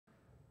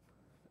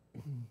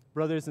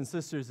Brothers and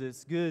sisters,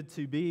 it's good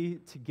to be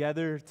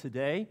together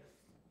today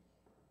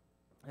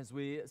as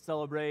we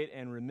celebrate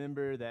and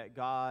remember that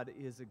God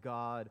is a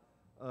God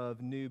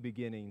of new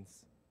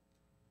beginnings.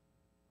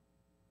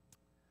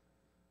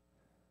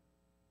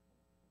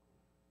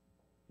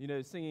 You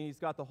know, singing He's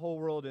Got the Whole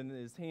World in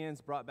His Hands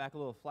brought back a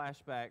little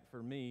flashback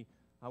for me.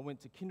 I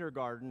went to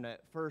kindergarten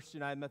at First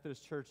United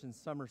Methodist Church in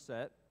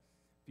Somerset.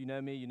 If you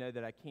know me, you know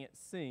that I can't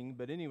sing.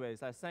 But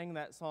anyways, I sang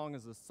that song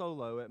as a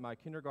solo at my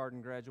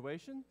kindergarten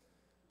graduation.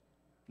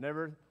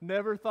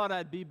 Never thought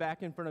I'd be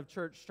back in front of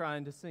church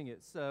trying to sing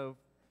it. So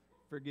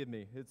forgive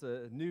me. It's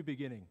a new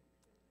beginning.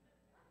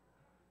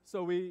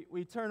 So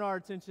we turn our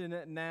attention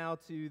now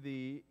to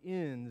the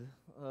end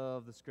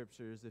of the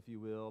Scriptures, if you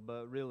will,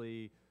 but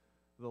really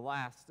the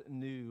last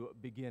new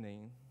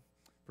beginning.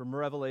 From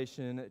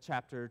Revelation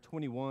chapter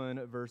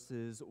 21,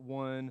 verses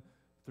 1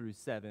 through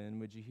 7.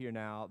 Would you hear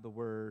now the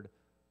word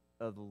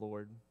of the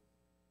Lord?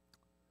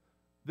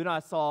 Then I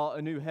saw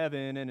a new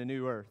heaven and a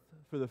new earth,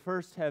 for the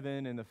first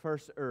heaven and the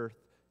first earth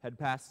had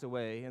passed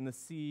away, and the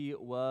sea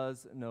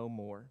was no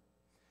more.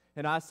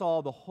 And I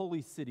saw the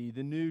holy city,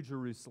 the new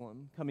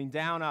Jerusalem, coming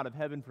down out of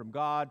heaven from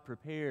God,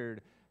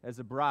 prepared as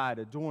a bride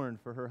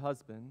adorned for her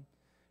husband.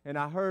 And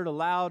I heard a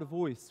loud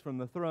voice from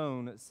the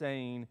throne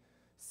saying,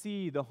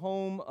 "See, the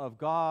home of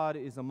God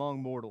is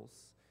among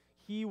mortals.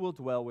 He will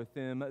dwell with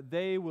them,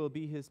 they will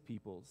be his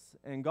peoples,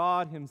 and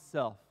God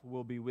himself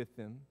will be with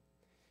them.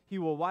 He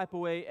will wipe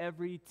away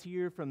every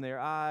tear from their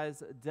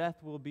eyes.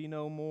 Death will be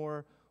no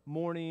more.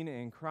 Mourning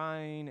and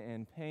crying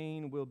and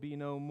pain will be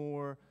no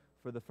more,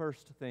 for the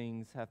first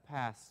things have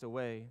passed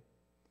away."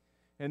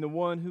 And the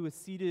one who was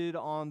seated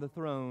on the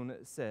throne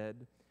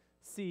said,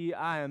 "See,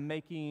 I am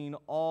making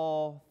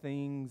all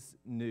things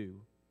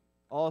new."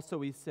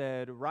 Also he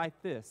said,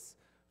 "Write this,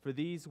 for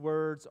these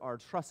words are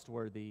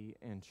trustworthy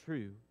and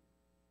true."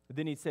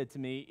 Then he said to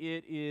me,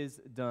 "It is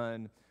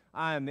done.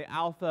 I am the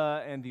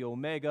Alpha and the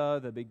Omega,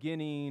 the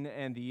beginning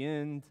and the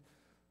end.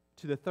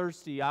 To the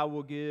thirsty I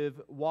will give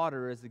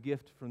water as a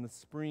gift from the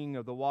spring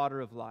of the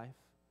water of life.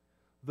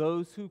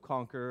 Those who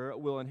conquer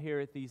will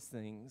inherit these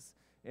things,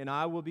 and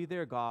I will be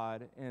their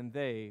God, and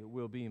they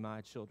will be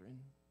my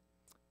children."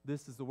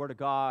 This is the word of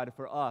God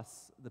for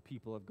us, the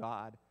people of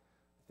God.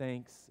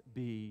 Thanks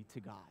be to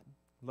God.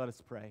 Let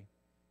us pray.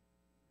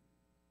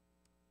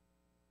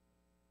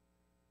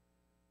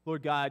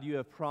 Lord God, you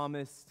have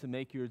promised to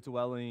make your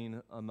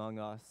dwelling among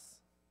us.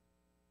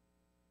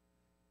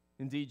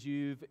 Indeed,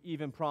 you've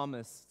even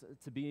promised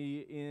to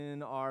be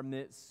in our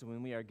midst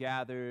when we are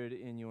gathered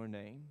in your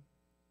name.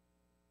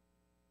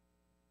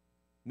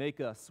 Make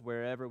us,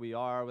 wherever we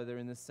are, whether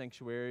in this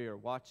sanctuary or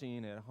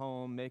watching at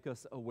home, make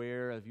us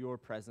aware of your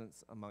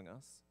presence among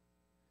us.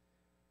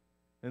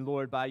 And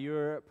Lord, by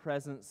your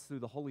presence through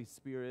the Holy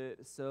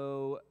Spirit,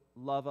 so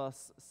love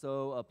us,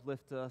 so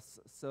uplift us,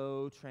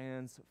 so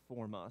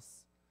transform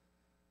us,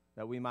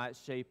 that we might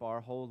shape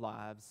our whole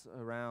lives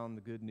around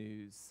the good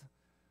news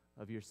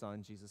of your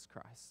Son, Jesus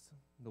Christ,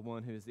 the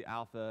one who is the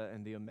Alpha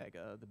and the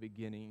Omega, the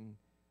beginning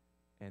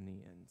and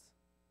the end.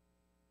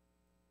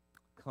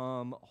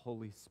 Come,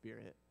 Holy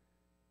Spirit,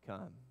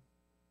 come.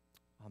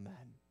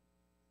 Amen.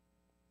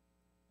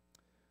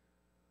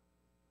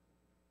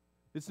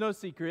 It's no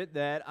secret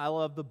that I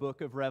love the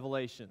book of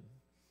Revelation.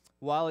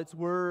 While its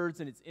words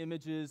and its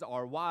images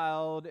are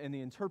wild, and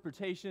the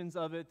interpretations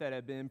of it that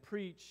have been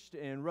preached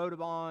and wrote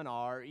upon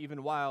are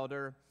even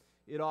wilder,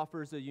 it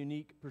offers a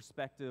unique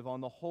perspective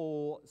on the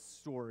whole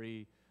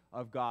story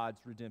of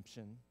God's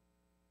redemption.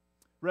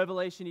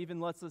 Revelation even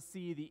lets us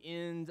see the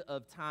end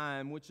of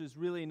time, which is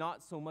really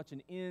not so much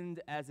an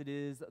end as it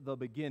is the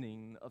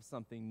beginning of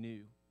something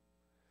new.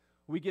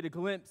 We get a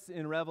glimpse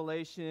in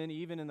Revelation,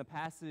 even in the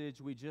passage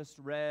we just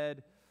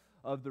read,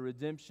 of the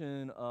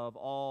redemption of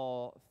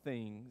all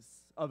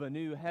things, of a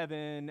new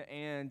heaven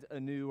and a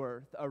new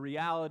earth, a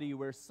reality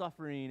where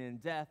suffering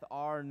and death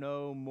are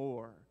no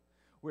more,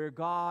 where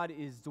God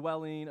is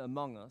dwelling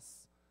among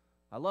us.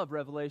 I love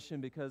Revelation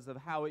because of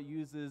how it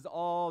uses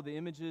all the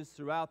images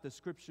throughout the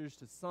Scriptures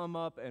to sum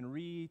up and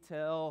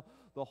retell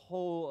the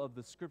whole of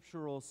the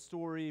scriptural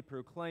story,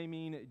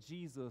 proclaiming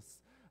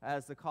Jesus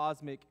as the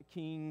cosmic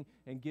king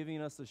and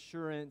giving us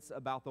assurance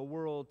about the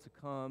world to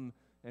come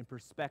and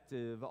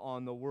perspective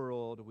on the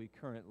world we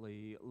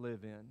currently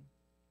live in.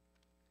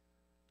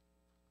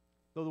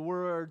 Though the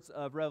words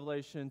of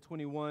Revelation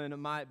 21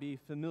 might be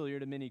familiar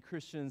to many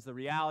Christians, the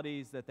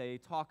realities that they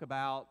talk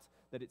about,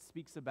 that it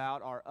speaks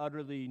about, are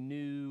utterly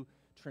new,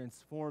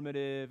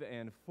 transformative,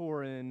 and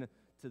foreign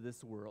to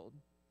this world.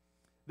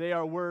 They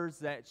are words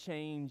that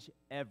change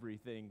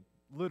everything.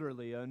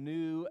 Literally, a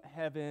new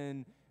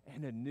heaven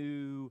and a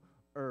new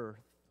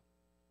earth.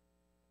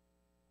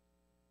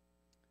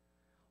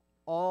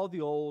 All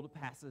the old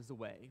passes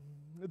away.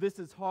 This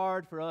is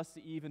hard for us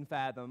to even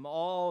fathom.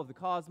 All of the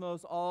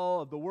cosmos,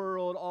 all of the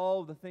world,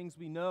 all of the things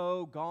we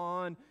know,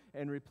 gone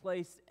and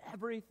replaced,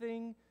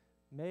 everything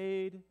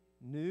made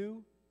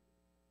new.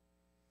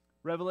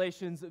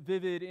 Revelation's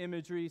vivid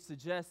imagery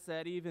suggests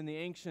that even the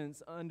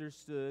ancients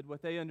understood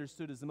what they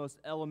understood as the most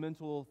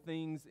elemental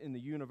things in the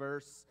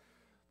universe,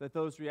 that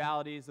those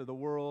realities of the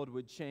world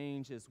would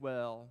change as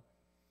well.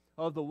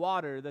 Of the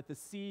water, that the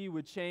sea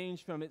would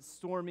change from its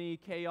stormy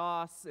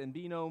chaos and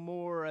be no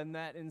more, and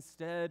that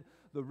instead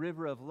the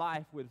river of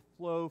life would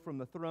flow from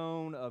the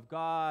throne of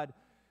God,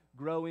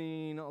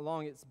 growing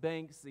along its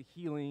banks the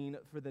healing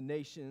for the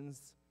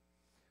nations.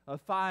 A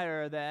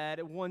fire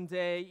that one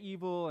day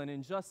evil and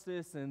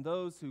injustice and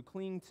those who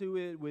cling to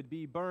it would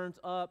be burnt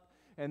up,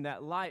 and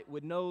that light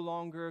would no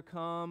longer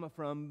come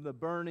from the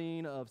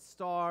burning of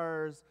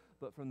stars,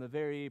 but from the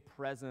very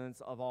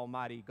presence of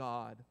Almighty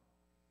God.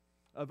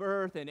 Of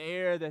earth and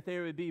air, that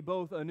there would be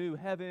both a new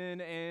heaven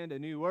and a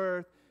new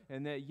earth,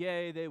 and that,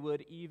 yea, they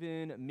would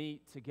even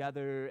meet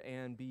together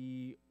and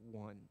be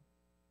one.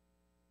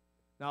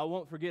 Now, I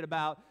won't forget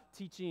about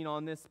teaching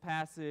on this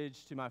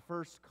passage to my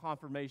first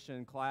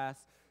confirmation class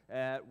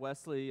at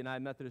Wesley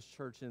United Methodist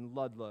Church in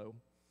Ludlow.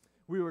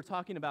 We were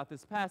talking about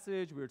this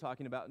passage, we were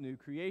talking about new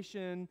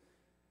creation,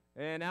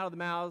 and out of the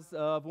mouths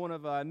of one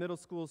of our middle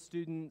school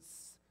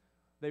students,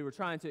 they were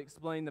trying to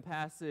explain the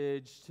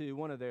passage to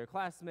one of their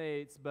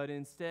classmates, but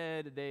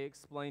instead they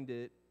explained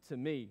it to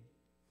me.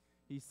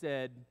 He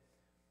said,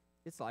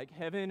 "It's like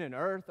heaven and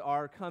earth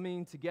are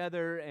coming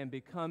together and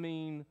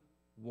becoming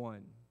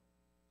one."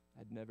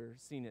 I'd never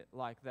seen it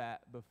like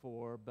that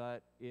before,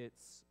 but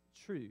it's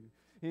true.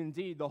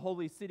 Indeed, the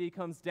holy city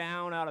comes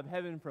down out of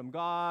heaven from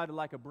God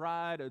like a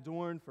bride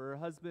adorned for her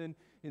husband.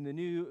 In the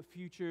new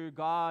future,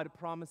 God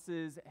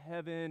promises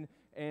heaven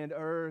and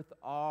earth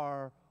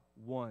are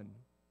one.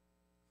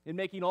 In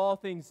making all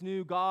things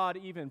new, God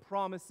even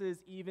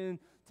promises even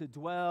to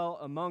dwell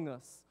among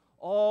us.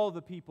 All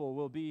the people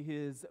will be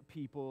his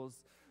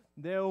peoples.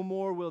 No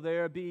more will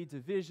there be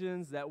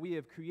divisions that we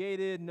have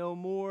created, no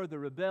more the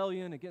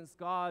rebellion against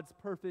God's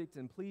perfect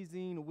and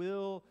pleasing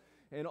will,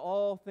 and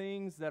all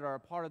things that are a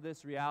part of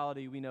this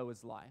reality we know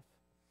as life.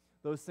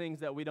 Those things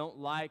that we don't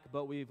like,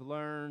 but we've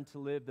learned to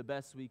live the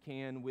best we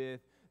can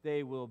with,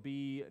 they will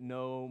be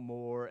no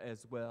more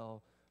as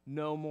well.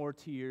 No more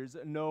tears,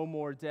 no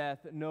more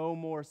death, no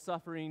more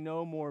suffering,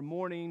 no more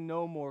mourning,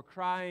 no more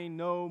crying,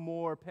 no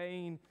more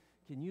pain.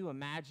 Can you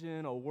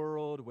imagine a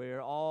world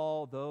where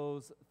all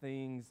those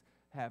things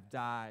have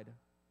died?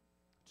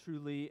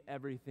 Truly,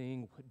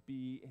 everything would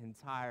be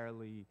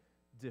entirely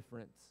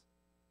different.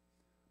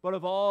 But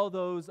of all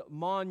those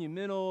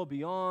monumental,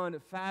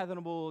 beyond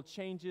fathomable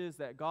changes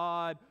that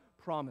God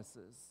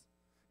promises,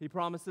 he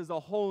promises a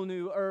whole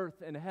new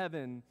earth and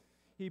heaven.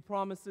 He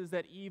promises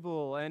that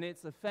evil and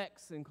its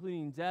effects,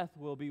 including death,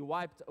 will be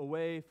wiped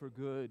away for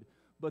good.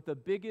 But the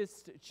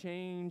biggest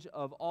change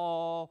of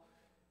all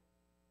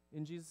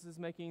in Jesus'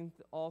 making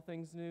all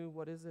things new,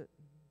 what is it?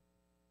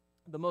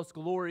 The most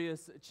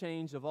glorious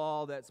change of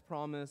all that's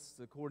promised,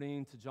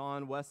 according to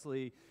John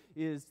Wesley,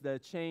 is the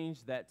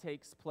change that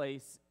takes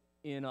place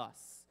in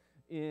us,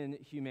 in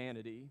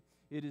humanity.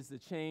 It is the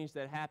change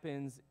that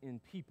happens in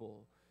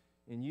people,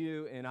 in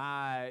you and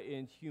I,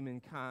 in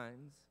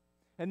humankind.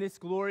 And this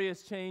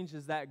glorious change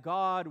is that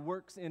God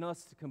works in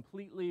us to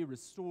completely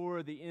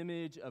restore the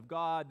image of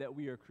God that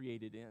we are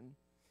created in.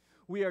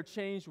 We are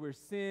changed where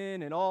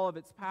sin and all of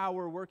its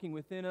power working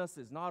within us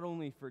is not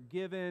only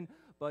forgiven,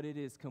 but it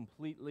is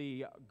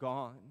completely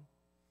gone.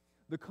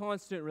 The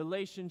constant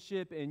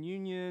relationship and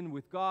union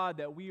with God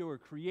that we were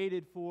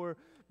created for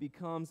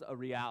becomes a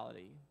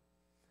reality.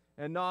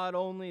 And not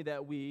only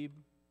that we,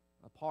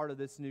 a part of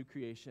this new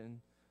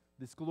creation,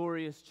 this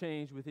glorious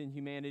change within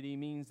humanity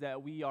means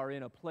that we are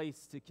in a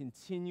place to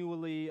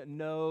continually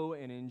know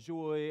and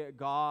enjoy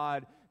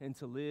God and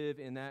to live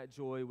in that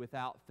joy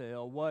without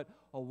fail. What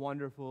a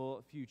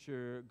wonderful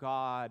future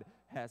God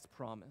has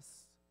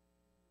promised.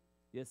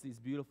 Yes, these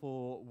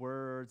beautiful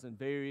words and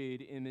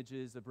varied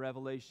images of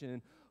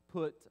Revelation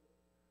put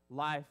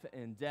life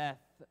and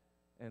death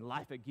and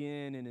life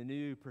again in a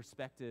new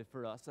perspective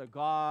for us, a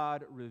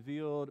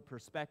God-revealed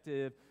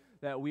perspective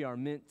that we are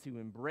meant to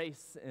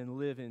embrace and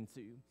live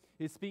into.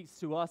 It speaks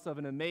to us of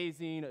an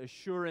amazing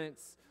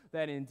assurance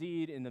that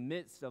indeed in the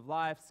midst of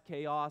life's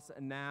chaos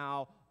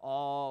now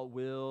all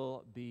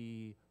will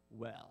be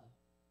well.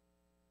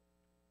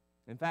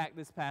 In fact,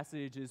 this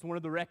passage is one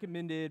of the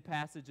recommended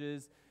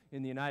passages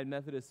in the United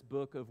Methodist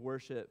Book of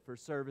Worship for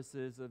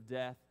services of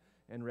death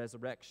and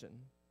resurrection.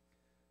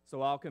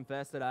 So I'll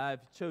confess that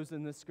I've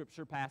chosen this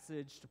scripture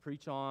passage to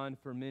preach on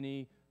for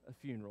many a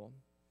funeral.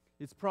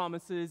 Its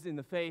promises in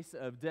the face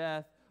of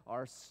death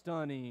are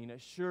stunning,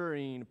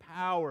 assuring,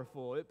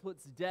 powerful. It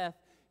puts death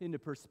into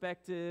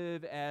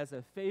perspective as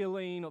a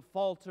failing,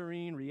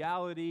 faltering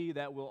reality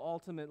that will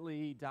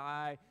ultimately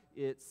die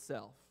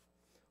itself.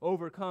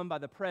 Overcome by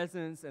the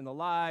presence and the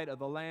light of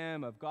the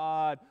Lamb of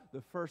God,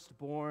 the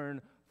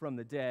firstborn from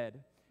the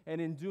dead. And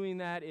in doing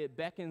that, it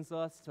beckons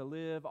us to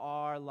live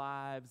our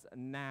lives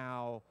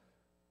now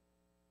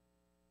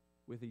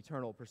with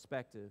eternal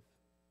perspective.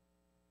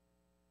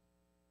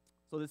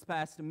 So this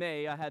past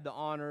May, I had the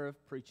honor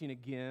of preaching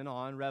again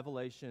on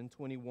Revelation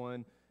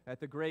 21 at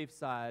the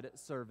graveside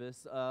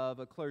service of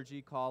a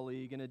clergy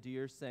colleague and a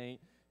dear saint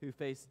who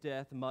faced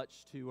death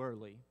much too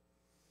early.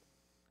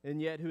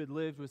 and yet who had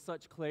lived with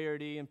such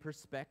clarity and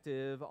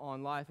perspective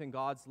on life and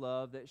God's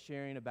love that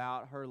sharing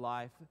about her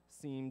life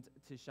seemed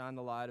to shine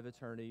the light of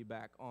eternity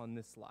back on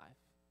this life.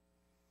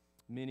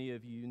 Many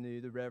of you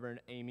knew the Reverend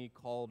Amy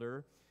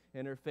Calder,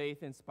 and her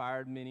faith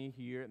inspired many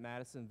here at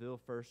Madisonville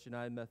First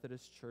United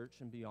Methodist Church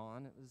and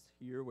beyond. It was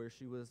here where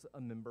she was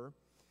a member.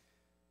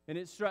 And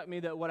it struck me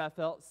that what I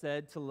felt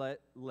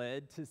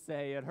led to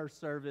say at her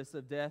service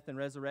of death and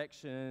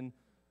resurrection,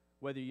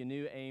 whether you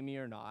knew Amy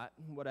or not,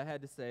 what I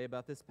had to say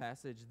about this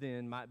passage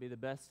then might be the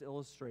best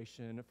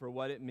illustration for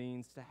what it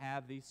means to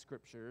have these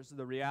scriptures,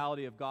 the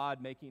reality of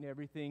God making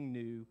everything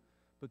new,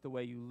 but the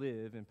way you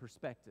live in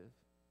perspective.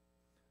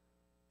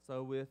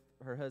 So with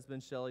her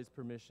husband Shelley's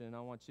permission,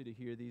 I want you to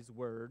hear these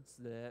words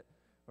that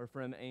are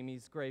from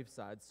Amy's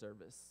graveside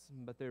service,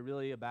 but they're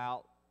really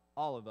about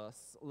all of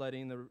us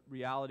letting the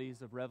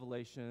realities of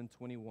Revelation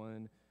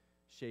 21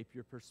 shape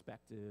your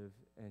perspective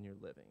and your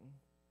living.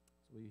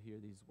 So will you hear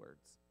these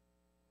words?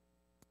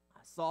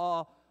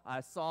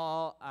 I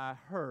saw, I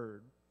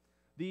heard.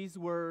 These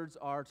words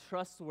are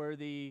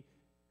trustworthy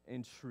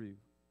and true.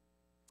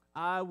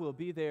 I will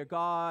be their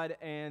God,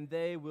 and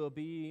they will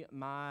be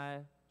my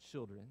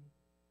children.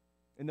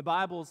 In the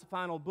Bible's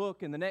final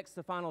book, in the next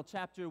to final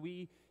chapter,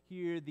 we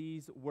hear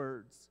these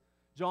words.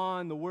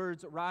 John, the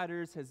word's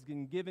writer, has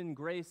been given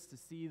grace to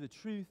see the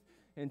truth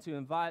and to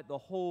invite the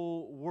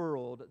whole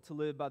world to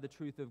live by the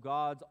truth of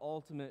God's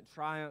ultimate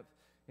triumph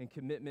and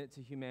commitment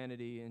to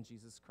humanity in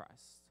Jesus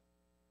Christ.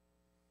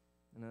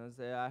 And as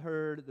I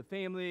heard the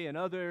family and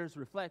others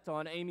reflect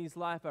on Amy's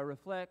life, I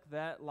reflect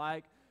that,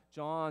 like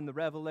John the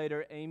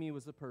Revelator, Amy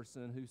was a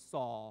person who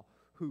saw,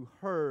 who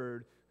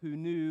heard, who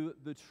knew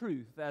the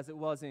truth as it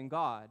was in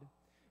God.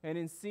 And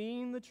in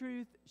seeing the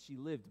truth, she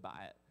lived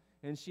by it.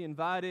 And she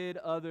invited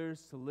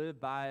others to live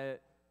by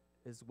it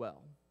as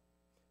well.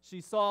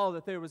 She saw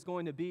that there was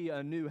going to be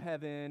a new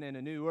heaven and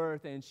a new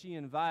earth, and she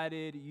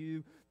invited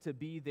you to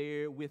be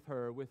there with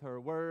her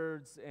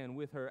words and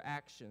with her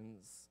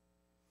actions.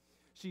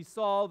 She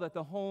saw that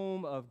the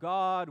home of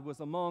God was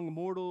among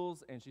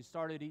mortals, and she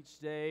started each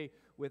day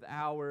with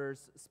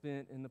hours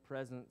spent in the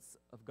presence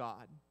of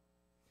God.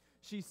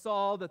 She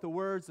saw that the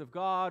words of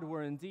God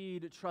were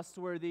indeed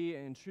trustworthy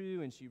and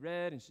true, and she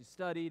read and she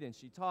studied and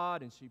she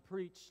taught and she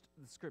preached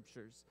the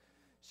Scriptures.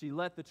 She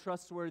let the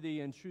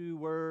trustworthy and true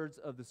words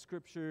of the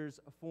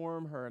Scriptures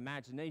form her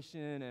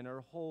imagination and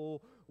her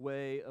whole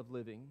way of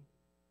living.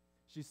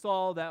 She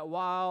saw that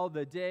while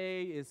the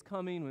day is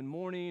coming when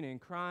mourning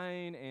and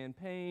crying and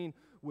pain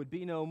would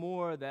be no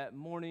more, that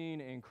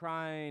mourning and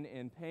crying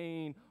and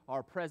pain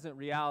are present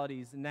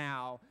realities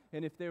now.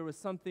 And if there was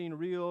something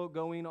real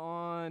going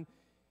on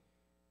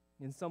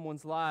in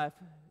someone's life,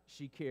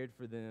 she cared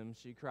for them,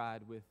 she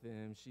cried with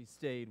them, she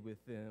stayed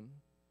with them.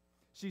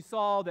 She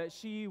saw that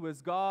she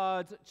was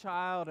God's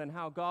child and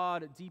how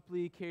God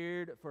deeply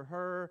cared for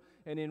her,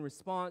 and in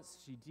response,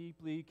 she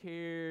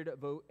cared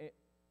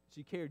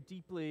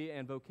deeply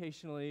and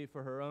vocationally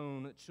for her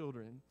own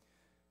children.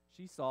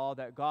 She saw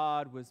that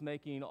God was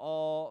making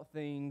all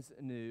things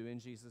new in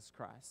Jesus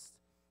Christ.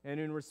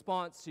 And in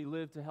response, she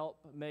lived to help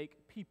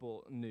make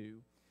people new,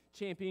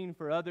 championing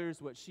for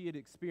others what she had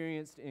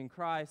experienced in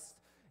Christ,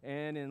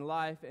 and in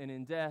life and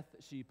in death,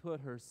 she put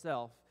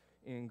herself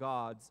in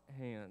God's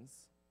hands.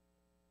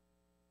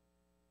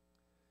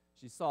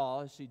 She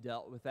saw, as she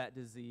dealt with that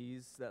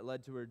disease that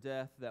led to her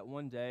death, that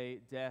one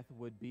day death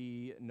would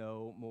be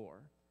no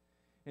more.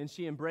 And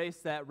she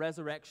embraced that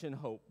resurrection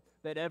hope,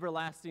 that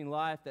everlasting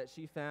life that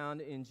she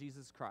found in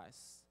Jesus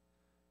Christ.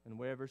 And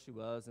wherever she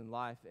was in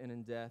life and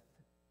in death,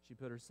 she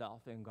put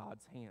herself in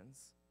God's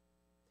hands.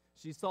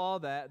 She saw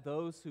that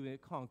those who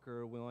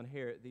conquer will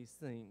inherit these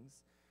things.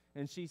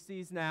 And she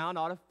sees now,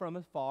 not from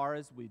afar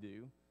as we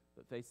do,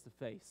 but face to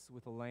face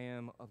with the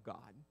Lamb of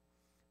God.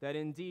 That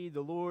indeed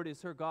the Lord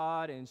is her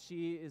God and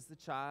she is the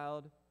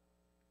child.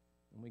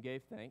 And we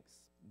gave thanks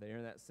there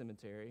in that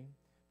cemetery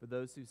for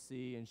those who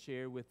see and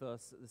share with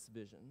us this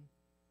vision.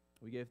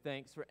 We give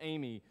thanks for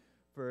Amy,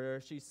 for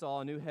she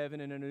saw a new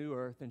heaven and a new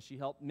earth, and she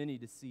helped many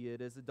to see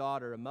it as a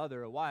daughter, a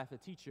mother, a wife, a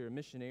teacher, a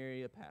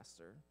missionary, a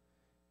pastor.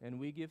 And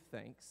we give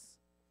thanks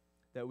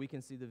that we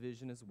can see the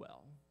vision as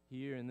well,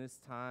 here in this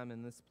time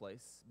and this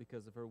place,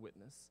 because of her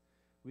witness.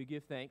 We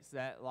give thanks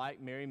that, like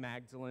Mary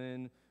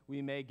Magdalene,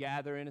 we may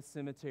gather in a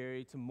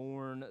cemetery to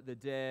mourn the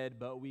dead,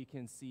 but we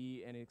can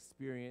see and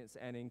experience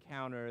and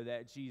encounter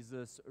that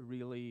Jesus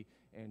really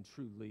and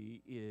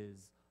truly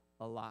is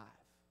alive.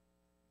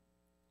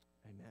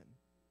 Amen.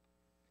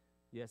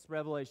 Yes,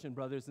 Revelation,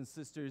 brothers and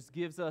sisters,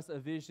 gives us a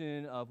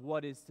vision of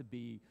what is to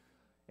be.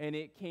 And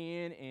it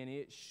can and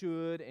it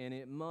should and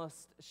it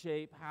must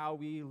shape how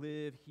we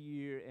live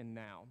here and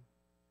now.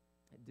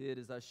 It did,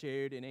 as I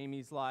shared in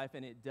Amy's life,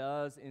 and it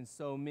does in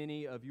so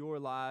many of your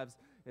lives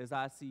as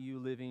I see you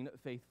living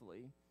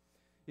faithfully.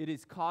 It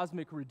is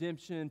cosmic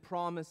redemption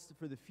promised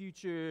for the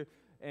future,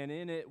 and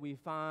in it we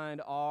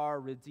find our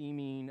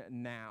redeeming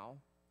now.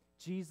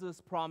 Jesus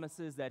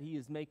promises that he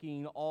is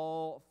making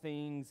all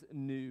things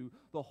new.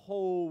 The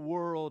whole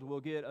world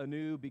will get a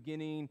new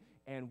beginning,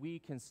 and we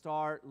can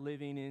start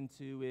living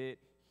into it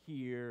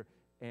here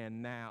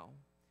and now.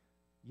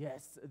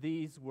 Yes,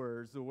 these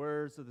words, the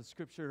words of the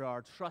Scripture,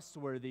 are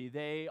trustworthy.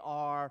 They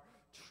are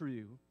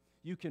true.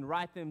 You can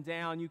write them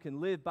down. You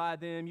can live by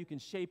them. You can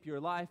shape your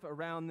life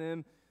around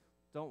them.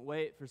 Don't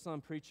wait for some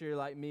preacher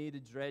like me to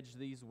dredge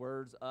these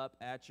words up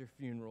at your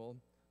funeral.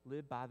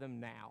 Live by them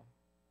now.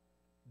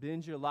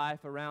 Bend your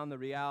life around the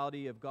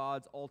reality of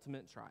God's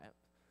ultimate triumph,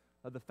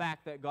 of the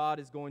fact that God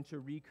is going to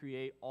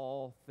recreate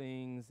all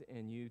things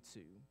in you too.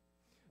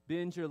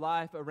 Bend your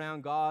life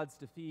around God's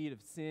defeat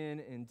of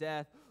sin and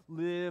death.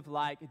 Live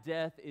like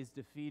death is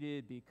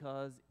defeated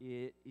because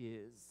it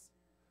is.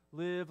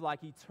 Live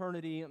like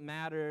eternity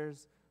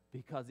matters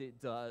because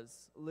it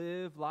does.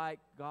 Live like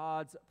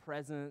God's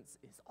presence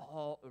is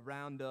all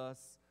around us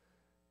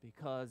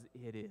because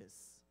it is.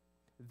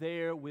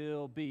 There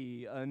will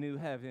be a new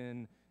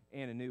heaven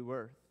and a new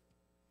earth.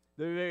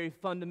 The very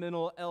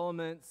fundamental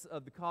elements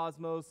of the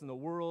cosmos and the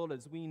world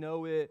as we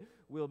know it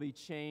will be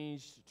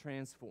changed,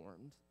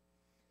 transformed.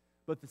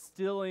 But the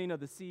stilling of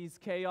the sea's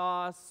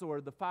chaos,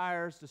 or the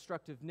fire's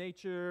destructive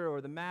nature, or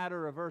the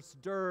matter of earth's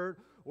dirt,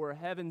 or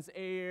heaven's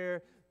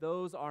air,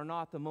 those are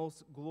not the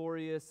most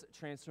glorious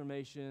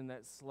transformation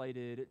that's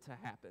slated to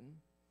happen.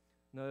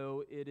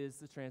 No, it is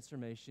the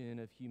transformation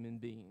of human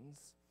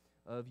beings,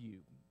 of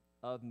you,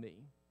 of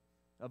me,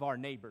 of our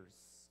neighbors,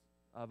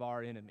 of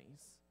our enemies.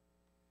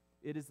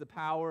 It is the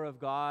power of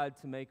God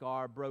to make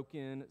our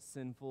broken,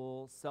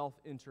 sinful,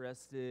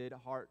 self-interested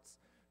hearts,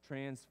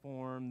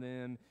 transform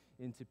them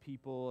into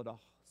people, to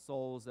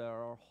souls that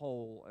are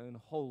whole and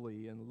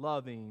holy and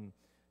loving,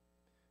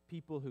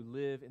 people who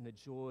live in the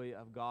joy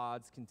of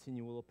God's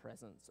continual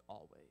presence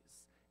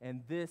always.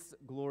 And this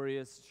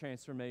glorious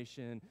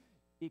transformation,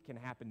 it can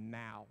happen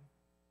now.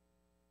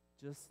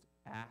 Just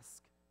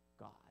ask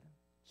God.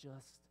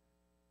 Just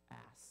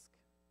ask.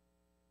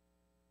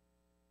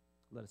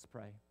 Let us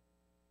pray.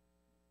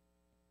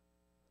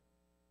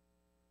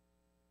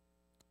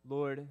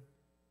 Lord,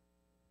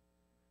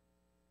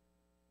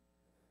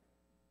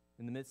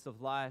 in the midst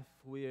of life,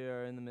 we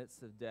are in the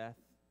midst of death,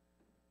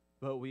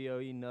 but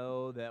we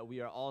know that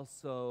we are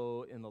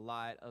also in the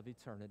light of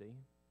eternity.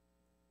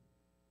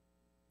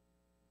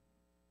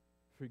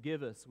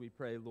 Forgive us, we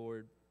pray,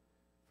 Lord,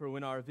 for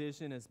when our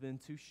vision has been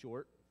too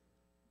short,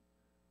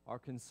 our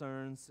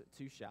concerns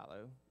too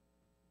shallow.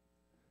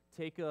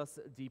 Take us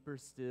deeper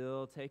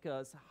still, take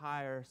us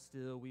higher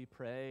still, we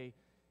pray,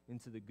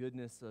 into the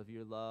goodness of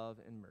your love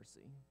and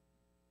mercy.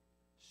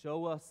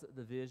 Show us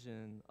the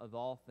vision of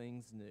all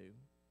things new,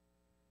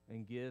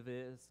 and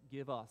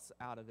give us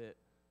out of it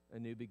a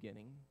new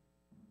beginning,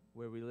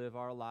 where we live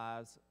our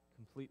lives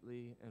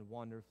completely and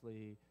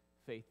wonderfully,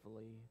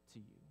 faithfully to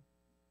you.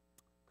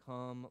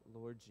 Come,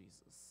 Lord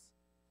Jesus,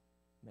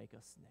 make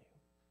us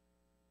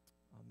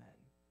new. Amen.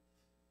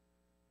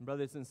 And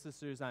brothers and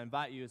sisters, I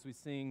invite you as we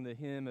sing the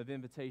hymn of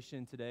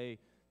invitation today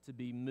to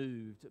be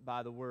moved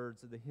by the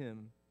words of the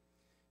hymn.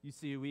 You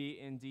see, we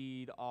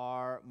indeed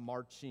are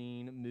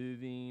marching,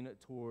 moving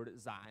toward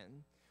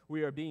Zion.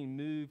 We are being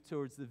moved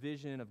towards the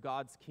vision of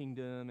God's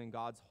kingdom and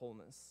God's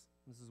wholeness.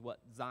 This is what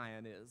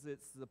Zion is.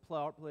 It's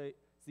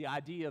the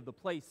idea of the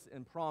place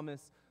and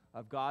promise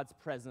of God's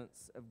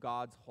presence, of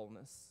God's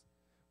wholeness.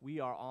 We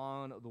are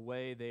on the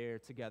way there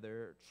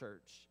together,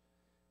 church.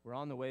 We're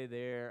on the way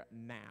there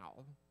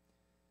now.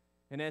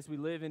 And as we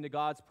live into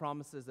God's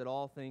promises that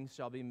all things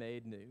shall be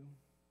made new.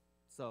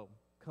 So,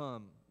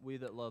 come, we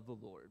that love the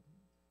Lord.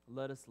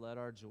 Let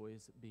our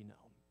joys be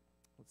known.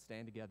 Let's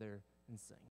stand together and sing.